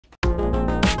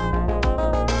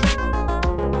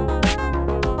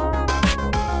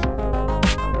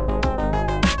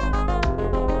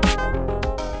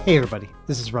Hey everybody,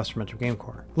 this is Russ from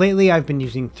GameCore. Lately I've been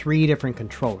using 3 different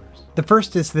controllers. The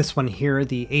first is this one here,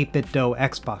 the 8BitDo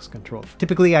Xbox controller.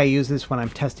 Typically I use this when I'm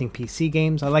testing PC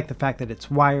games. I like the fact that it's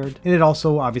wired, and it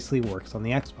also obviously works on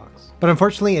the Xbox. But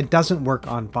unfortunately it doesn't work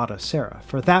on Batocera.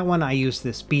 For that one I use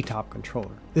this B-Top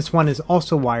controller. This one is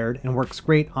also wired and works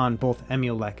great on both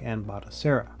Emulek and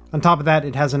Batocera. On top of that,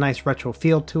 it has a nice retro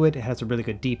feel to it. It has a really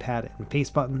good D-pad and face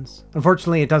buttons.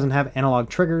 Unfortunately, it doesn't have analog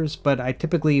triggers, but I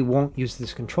typically won't use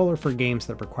this controller for games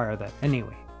that require that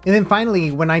anyway. And then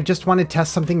finally, when I just want to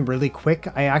test something really quick,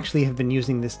 I actually have been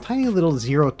using this tiny little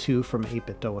 02 from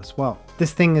 8BitDo as well.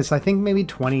 This thing is I think maybe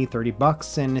 20-30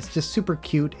 bucks, and it's just super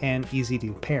cute and easy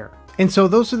to pair. And so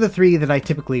those are the 3 that I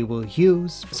typically will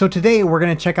use. So today we're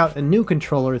going to check out a new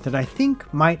controller that I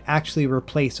think might actually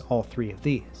replace all 3 of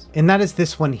these. And that is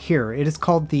this one here. It is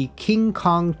called the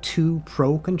KingKong2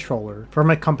 Pro controller from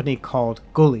a company called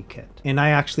GuliKit. And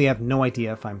I actually have no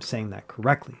idea if I'm saying that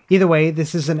correctly. Either way,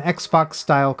 this is an Xbox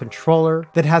style controller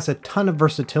that has a ton of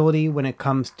versatility when it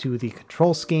comes to the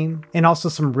control scheme, and also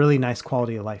some really nice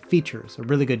quality of life features. A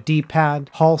really good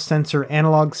D-pad, Hall sensor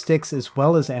analog sticks as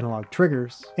well as analog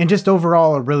triggers, and just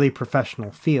overall a really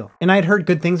professional feel. And I had heard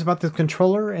good things about this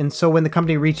controller, and so when the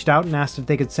company reached out and asked if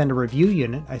they could send a review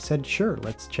unit, I said sure,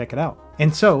 let's check it out.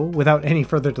 And so, without any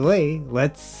further delay,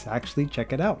 let's actually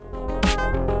check it out.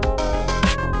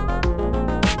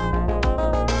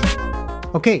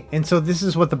 Okay, and so this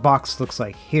is what the box looks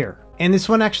like here. And this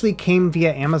one actually came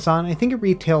via Amazon. I think it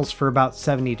retails for about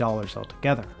 $70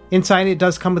 altogether. Inside it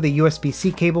does come with a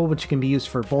USB-C cable, which can be used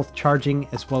for both charging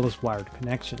as well as wired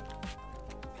connection.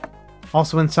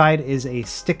 Also inside is a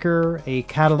sticker, a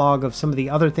catalog of some of the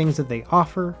other things that they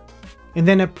offer, and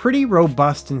then a pretty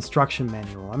robust instruction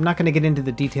manual. I'm not going to get into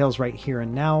the details right here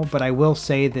and now, but I will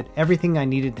say that everything I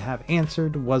needed to have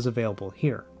answered was available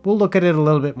here. We'll look at it a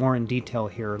little bit more in detail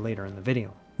here later in the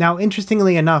video. Now,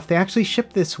 interestingly enough, they actually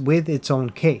ship this with its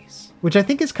own case, which I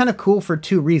think is kind of cool for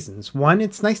 2 reasons. One,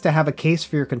 it's nice to have a case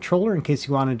for your controller in case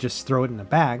you want to just throw it in a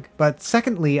bag. But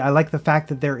secondly, I like the fact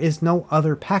that there is no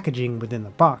other packaging within the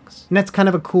box. And that's kind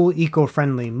of a cool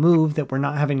eco-friendly move that we're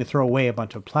not having to throw away a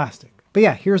bunch of plastic. But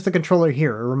yeah, here's the controller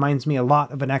here. It reminds me a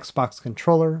lot of an Xbox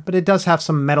controller, but it does have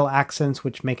some metal accents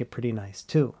which make it pretty nice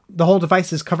too. The whole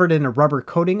device is covered in a rubber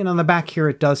coating, and on the back here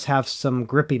it does have some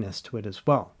grippiness to it as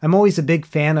well. I'm always a big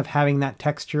fan of having that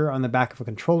texture on the back of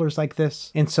controllers like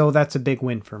this, and so that's a big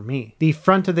win for me. The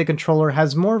front of the controller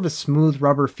has more of a smooth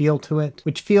rubber feel to it,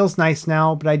 which feels nice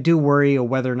now, but I do worry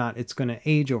whether or not it's going to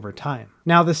age over time.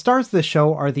 Now, the stars of the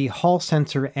show are the Hall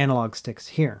sensor analog sticks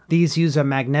here. These use a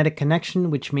magnetic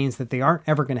connection, which means that they aren't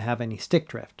ever going to have any stick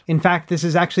drift. In fact, this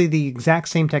is actually the exact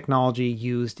same technology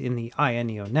used in the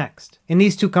Ayaneo Next. And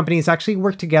these 2 companies actually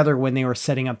worked together when they were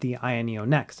setting up the Ayaneo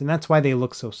Next, and that's why they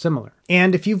look so similar.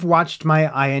 And if you've watched my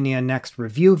Ayaneo Next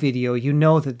review video, you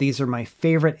know that these are my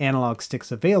favorite analog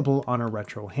sticks available on a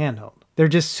retro handheld. They're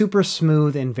just super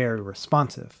smooth and very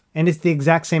responsive. And it's the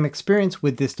exact same experience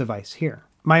with this device here.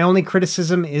 My only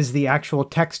criticism is the actual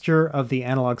texture of the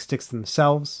analog sticks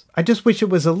themselves. I just wish it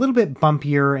was a little bit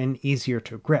bumpier and easier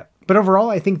to grip. But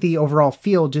overall, I think the overall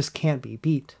feel just can't be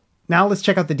beat. Now let's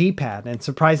check out the D-pad, and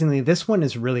surprisingly this one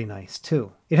is really nice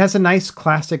too. It has a nice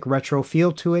classic retro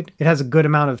feel to it, it has a good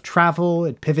amount of travel,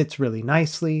 it pivots really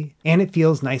nicely, and it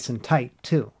feels nice and tight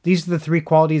too. These are the 3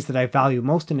 qualities that I value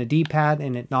most in a D-pad,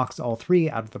 and it knocks all 3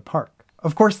 out of the park.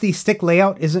 Of course, the stick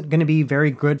layout isn't going to be very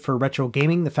good for retro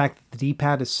gaming, the fact that the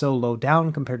D-pad is so low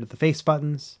down compared to the face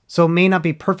buttons. So it may not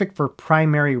be perfect for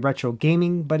primary retro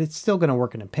gaming, but it's still going to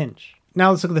work in a pinch.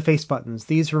 Now let's look at the face buttons.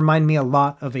 These remind me a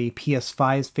lot of a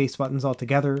PS5's face buttons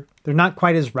altogether. They're not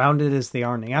quite as rounded as they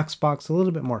are on the Xbox, a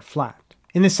little bit more flat.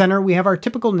 In the center, we have our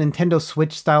typical Nintendo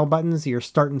Switch style buttons, your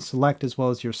start and select as well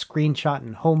as your screenshot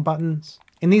and home buttons.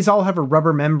 And these all have a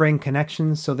rubber membrane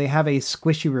connection, so they have a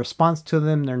squishy response to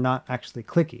them. They're not actually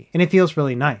clicky, and it feels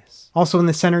really nice. Also in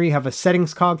the center, you have a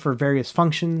settings cog for various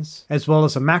functions, as well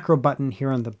as a macro button here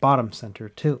on the bottom center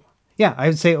too. Yeah, I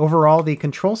would say overall the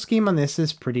control scheme on this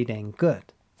is pretty dang good.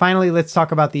 Finally, let's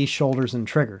talk about these shoulders and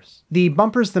triggers. The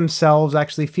bumpers themselves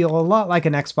actually feel a lot like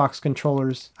an Xbox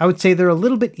controller's. I would say they're a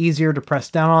little bit easier to press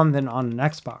down on than on an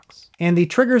Xbox. And the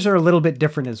triggers are a little bit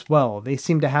different as well. They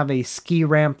seem to have a ski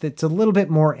ramp that's a little bit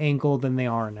more angled than they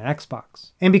are in an Xbox.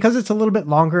 And because it's a little bit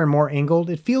longer and more angled,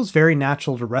 it feels very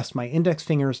natural to rest my index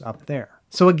fingers up there.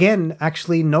 So again,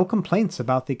 actually no complaints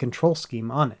about the control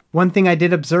scheme on it. One thing I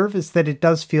did observe is that it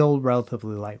does feel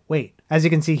relatively lightweight. As you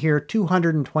can see here,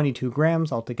 222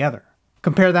 grams altogether.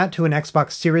 Compare that to an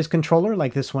Xbox Series controller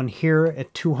like this one here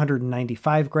at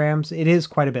 295 grams, it is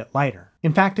quite a bit lighter.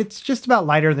 In fact, it's just about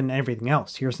lighter than everything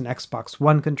else. Here's an Xbox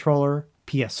One controller,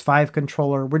 PS5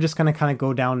 controller. We're just going to kind of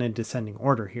go down in descending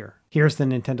order here. Here's the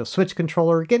Nintendo Switch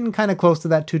controller, getting kind of close to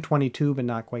that 222, but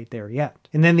not quite there yet.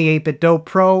 And then the 8BitDo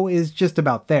Pro is just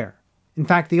about there. In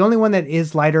fact, the only one that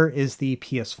is lighter is the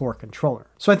PS4 controller.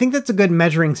 So I think that's a good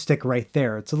measuring stick right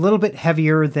there. It's a little bit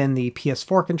heavier than the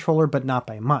PS4 controller, but not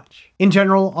by much. In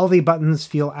general, all the buttons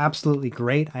feel absolutely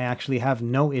great. I actually have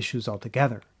no issues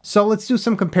altogether. So let's do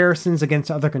some comparisons against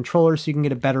other controllers so you can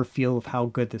get a better feel of how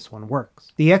good this one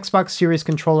works. The Xbox Series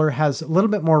controller has a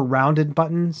little bit more rounded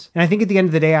buttons, and I think at the end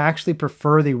of the day I actually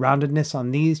prefer the roundedness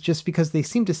on these just because they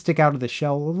seem to stick out of the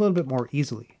shell a little bit more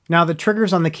easily. Now the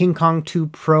triggers on the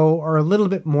KingKong2 Pro are a little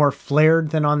bit more flared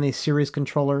than on the Series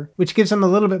controller, which gives them a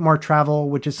little bit more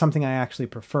travel, which is something I actually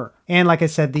prefer. And like I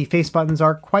said, the face buttons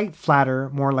are quite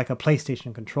flatter, more like a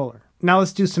PlayStation controller. Now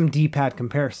let's do some D-pad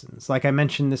comparisons. Like I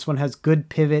mentioned, this one has good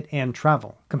pivot and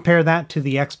travel. Compare that to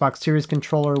the Xbox Series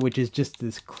controller, which is just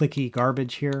this clicky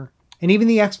garbage here. And even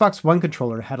the Xbox One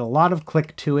controller had a lot of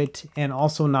click to it and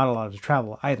also not a lot of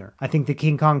travel either. I think the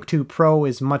KingKong2 Pro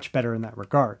is much better in that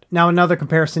regard. Now another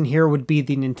comparison here would be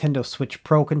the Nintendo Switch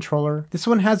Pro controller. This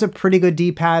one has a pretty good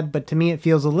D-pad, but to me it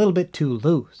feels a little bit too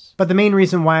loose. But the main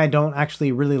reason why I don't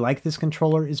actually really like this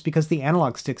controller is because the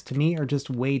analog sticks to me are just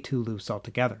way too loose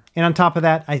altogether. And on top of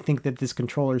that, I think that this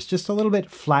controller is just a little bit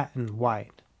flat and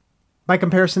wide. By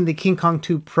comparison, the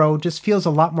KingKong2 Pro just feels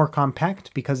a lot more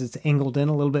compact because it's angled in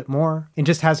a little bit more and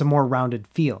just has a more rounded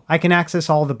feel. I can access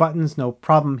all the buttons, no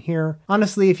problem here.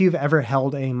 Honestly, if you've ever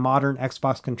held a modern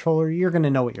Xbox controller, you're going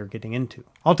to know what you're getting into.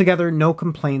 Altogether, no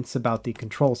complaints about the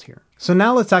controls here. So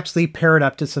now let's actually pair it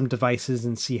up to some devices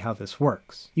and see how this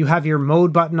works. You have your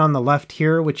mode button on the left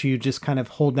here, which you just kind of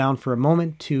hold down for a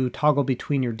moment to toggle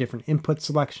between your different input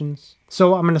selections.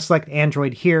 So I'm going to select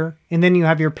Android here, and then you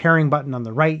have your pairing button on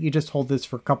the right. You just hold this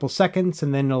for a couple seconds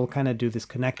and then it'll kind of do this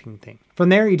connecting thing. From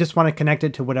there, you just want to connect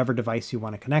it to whatever device you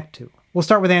want to connect to. We'll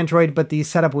start with Android, but the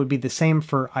setup would be the same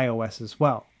for iOS as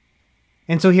well.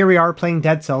 And so here we are playing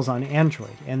Dead Cells on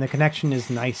Android, and the connection is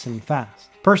nice and fast.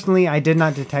 Personally, I did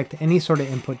not detect any sort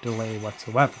of input delay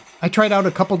whatsoever. I tried out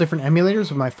a couple different emulators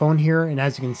with my phone here, and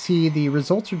as you can see, the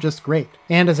results are just great.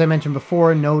 And as I mentioned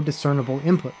before, no discernible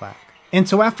input lag. And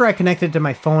so after I connected to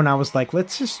my phone, I was like,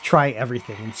 let's just try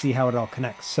everything and see how it all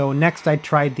connects. So next I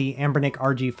tried the Anbernic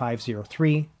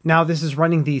RG503. Now this is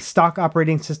running the stock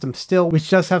operating system still, which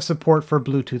does have support for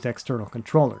Bluetooth external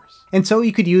controllers. And so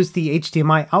you could use the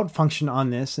HDMI out function on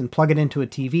this and plug it into a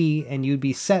TV and you'd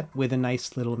be set with a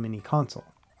nice little mini console.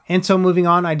 And so moving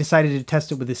on, I decided to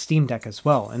test it with the Steam Deck as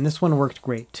well, and this one worked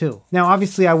great too. Now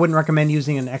obviously I wouldn't recommend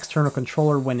using an external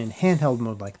controller when in handheld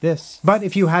mode like this, but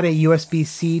if you had a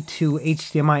USB-C to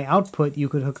HDMI output, you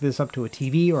could hook this up to a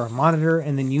TV or a monitor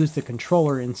and then use the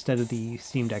controller instead of the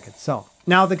Steam Deck itself.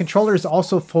 Now the controller is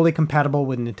also fully compatible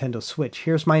with Nintendo Switch.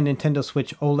 Here's my Nintendo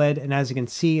Switch OLED, and as you can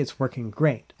see, it's working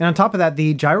great. And on top of that,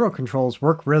 the gyro controls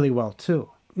work really well too.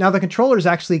 Now the controller is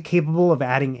actually capable of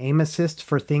adding aim assist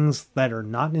for things that are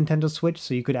not Nintendo Switch,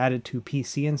 so you could add it to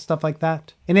PC and stuff like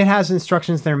that. And it has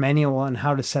instructions in their manual on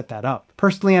how to set that up.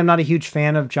 Personally, I'm not a huge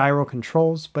fan of gyro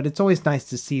controls, but it's always nice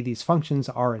to see these functions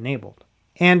are enabled.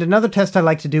 And another test I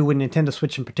like to do with Nintendo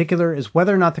Switch in particular is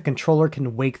whether or not the controller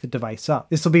can wake the device up.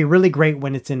 This will be really great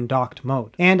when it's in docked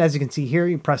mode. And as you can see here,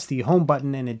 you press the home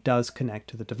button and it does connect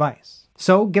to the device.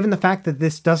 So given the fact that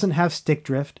this doesn't have stick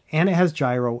drift and it has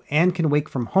gyro and can wake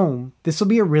from home, this will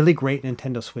be a really great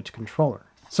Nintendo Switch controller.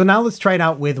 So now let's try it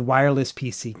out with wireless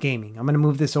PC gaming. I'm going to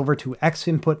move this over to X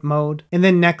input mode, and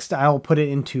then next I'll put it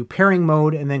into pairing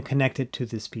mode and then connect it to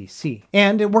this PC.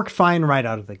 And it worked fine right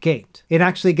out of the gate. It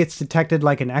actually gets detected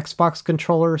like an Xbox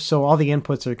controller, so all the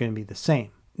inputs are going to be the same.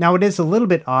 Now it is a little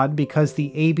bit odd because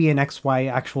the A, B, and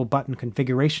XY actual button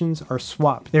configurations are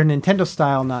swapped. They're Nintendo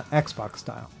style, not Xbox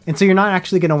style. And so you're not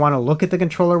actually going to want to look at the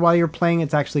controller while you're playing,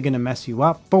 it's actually going to mess you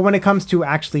up. But when it comes to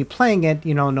actually playing it,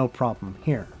 no problem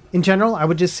here. In general, I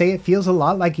would just say it feels a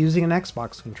lot like using an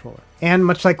Xbox controller. And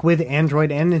much like with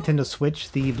Android and Nintendo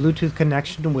Switch, the Bluetooth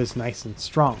connection was nice and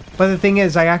strong. But the thing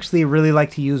is, I actually really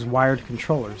like to use wired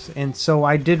controllers, and so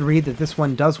I did read that this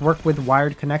one does work with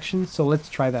wired connections, so let's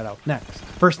try that out next.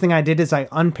 First thing I did is I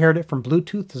unpaired it from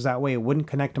Bluetooth, so that way it wouldn't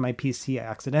connect to my PC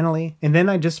accidentally, and then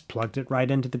I just plugged it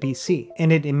right into the PC.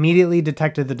 And it immediately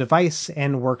detected the device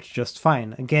and worked just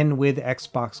fine, again with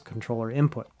Xbox controller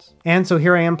inputs. And so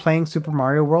here I am playing Super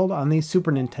Mario World on the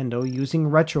Super Nintendo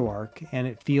using RetroArch, and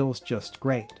it feels just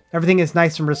great. Everything is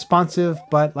nice and responsive,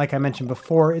 but like I mentioned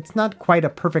before, it's not quite a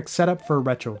perfect setup for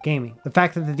retro gaming. The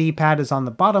fact that the D-pad is on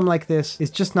the bottom like this is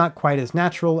just not quite as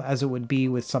natural as it would be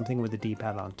with something with the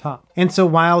D-pad on top. And so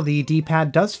while the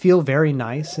D-pad does feel very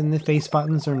nice and the face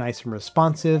buttons are nice and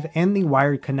responsive and the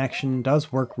wired connection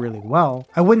does work really well,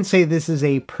 I wouldn't say this is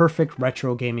a perfect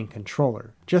retro gaming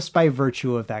controller, just by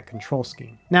virtue of that control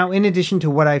scheme. Now, in addition to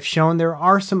what I've shown, there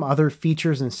are some other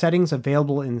features and settings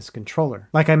available in this controller.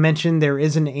 Like I mentioned, there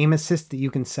is an aim assist that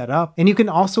you can set up, and you can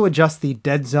also adjust the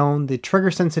dead zone, the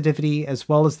trigger sensitivity, as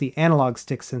well as the analog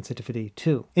stick sensitivity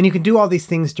too. And you can do all these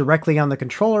things directly on the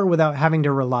controller without having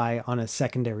to rely on a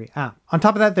secondary app. On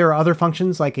top of that, there are other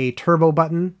functions like a turbo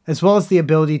button, as well as the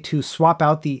ability to swap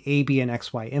out the A, B, and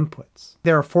XY inputs.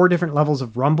 There are 4 different levels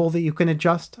of rumble that you can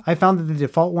adjust. I found that the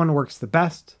default one works the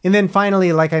best. And then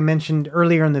finally, like I mentioned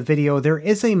earlier in the video, there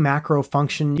is a macro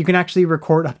function. You can actually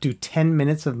record up to 10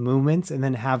 minutes of movements and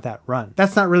then have that run.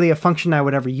 That's not really a function I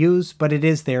would ever use, but it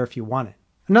is there if you want it.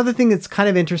 Another thing that's kind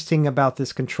of interesting about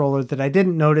this controller that I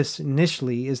didn't notice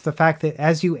initially is the fact that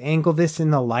as you angle this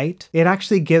in the light, it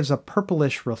actually gives a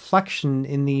purplish reflection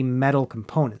in the metal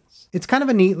components. It's kind of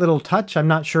a neat little touch. I'm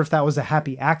not sure if that was a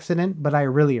happy accident, but I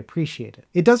really appreciate it.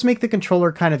 It does make the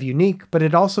controller kind of unique, but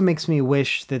it also makes me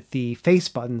wish that the face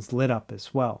buttons lit up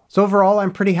as well. So overall,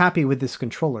 I'm pretty happy with this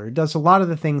controller. It does a lot of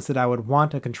the things that I would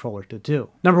want a controller to do.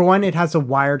 Number one, it has a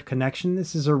wired connection.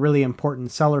 This is a really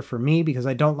important seller for me because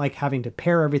I don't like having to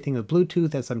pair everything with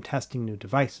Bluetooth as I'm testing new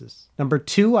devices. Number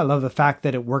two, I love the fact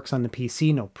that it works on the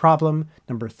PC, no problem.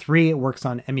 Number three, it works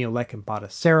on Emulec and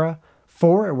Batocera.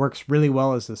 4, it works really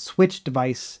well as a Switch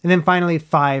device. And then finally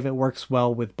 5, it works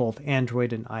well with both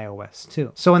Android and iOS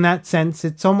too. So in that sense,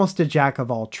 it's almost a jack of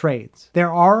all trades.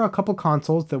 There are a couple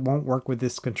consoles that won't work with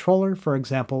this controller, for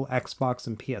example, Xbox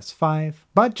and PS5,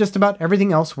 but just about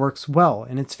everything else works well.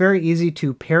 And it's very easy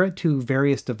to pair it to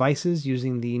various devices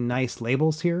using the nice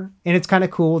labels here. And it's kind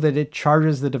of cool that it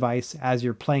charges the device as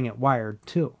you're playing it wired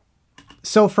too.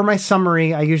 So for my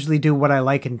summary, I usually do what I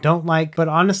like and don't like, but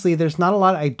honestly, there's not a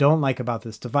lot I don't like about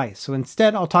this device. So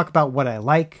instead, I'll talk about what I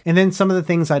like, and then some of the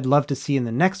things I'd love to see in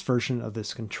the next version of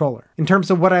this controller. In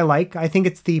terms of what I like, I think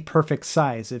it's the perfect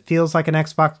size. It feels like an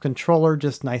Xbox controller,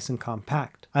 just nice and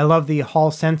compact. I love the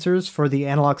Hall sensors for the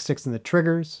analog sticks and the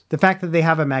triggers. The fact that they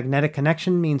have a magnetic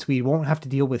connection means we won't have to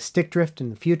deal with stick drift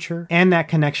in the future, and that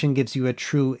connection gives you a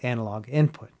true analog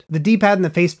input. The D-pad and the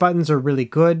face buttons are really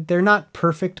good. They're not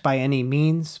perfect by any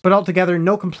means, but altogether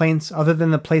no complaints other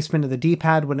than the placement of the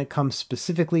D-pad when it comes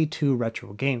specifically to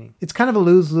retro gaming. It's kind of a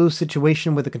lose-lose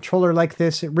situation with a controller like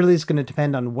this. It really is going to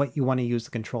depend on what you want to use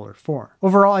the controller for.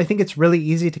 Overall, I think it's really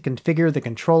easy to configure the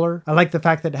controller. I like the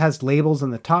fact that it has labels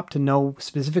on the top to know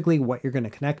specifically what you're going to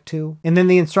connect to. And then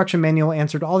the instruction manual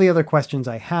answered all the other questions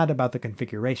I had about the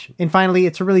configuration. And finally,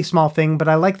 it's a really small thing, but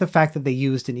I like the fact that they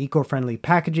used an eco-friendly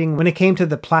packaging when it came to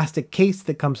the plastic case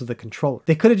that comes with the controller.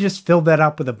 They could have just filled that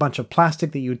up with a bunch of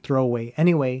plastic that you'd throw away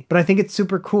anyway, but I think it's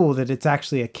super cool that it's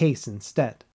actually a case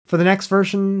instead. For the next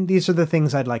version, these are the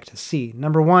things I'd like to see.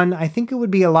 Number one, I think it would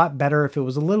be a lot better if it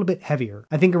was a little bit heavier.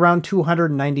 I think around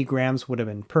 290 grams would have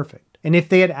been perfect. And if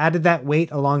they had added that weight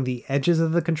along the edges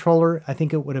of the controller, I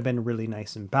think it would have been really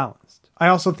nice and balanced. I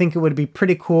also think it would be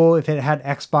pretty cool if it had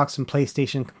Xbox and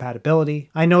PlayStation compatibility.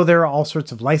 I know there are all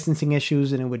sorts of licensing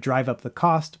issues and it would drive up the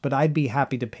cost, but I'd be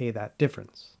happy to pay that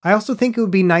difference. I also think it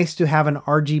would be nice to have an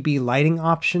RGB lighting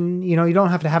option. You know, you don't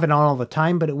have to have it on all the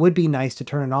time, but it would be nice to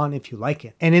turn it on if you like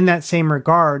it. And in that same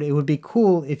regard, it would be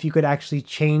cool if you could actually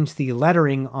change the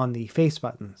lettering on the face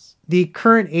buttons. The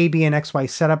current A, B, and XY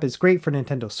setup is great for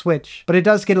Nintendo Switch, but it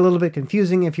does get a little bit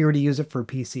confusing if you were to use it for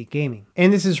PC gaming.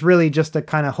 And this is really just a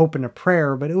kind of hope and a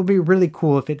prayer, but it would be really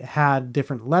cool if it had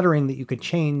different lettering that you could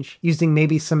change using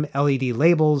maybe some LED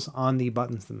labels on the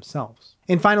buttons themselves.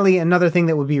 And finally, another thing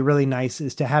that would be really nice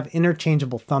is to have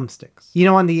interchangeable thumbsticks. You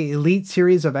know, on the Elite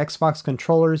series of Xbox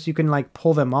controllers, you can like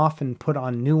pull them off and put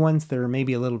on new ones that are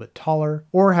maybe a little bit taller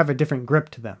or have a different grip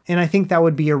to them. And I think that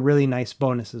would be a really nice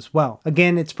bonus as well.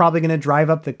 Again, it's probably going to drive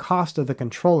up the cost of the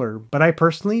controller, but I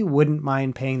personally wouldn't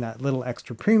mind paying that little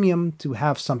extra premium to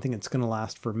have something that's going to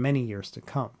last for many years to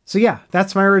come. So yeah,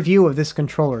 that's my review of this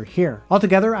controller here.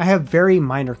 Altogether, I have very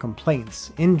minor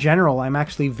complaints. In general, I'm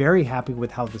actually very happy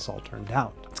with how this all turned out.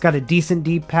 It's got a decent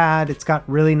D-pad, it's got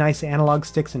really nice analog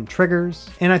sticks and triggers,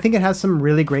 and I think it has some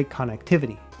really great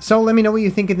connectivity. So let me know what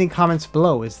you think in the comments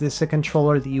below. Is this a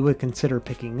controller that you would consider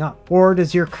picking up? Or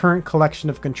does your current collection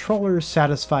of controllers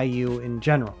satisfy you in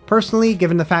general? Personally,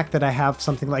 given the fact that I have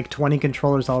something like 20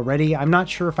 controllers already, I'm not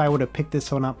sure if I would have picked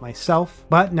this one up myself,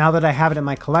 but now that I have it in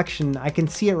my collection, I can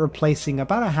see it replacing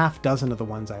about a half dozen of the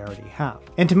ones I already have.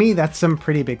 And to me, that's some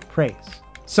pretty big praise.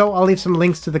 So I'll leave some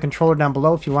links to the controller down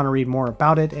below if you want to read more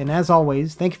about it, and as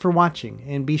always, thank you for watching,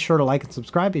 and be sure to like and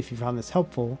subscribe if you found this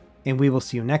helpful, and we will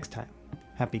see you next time.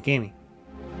 Happy gaming.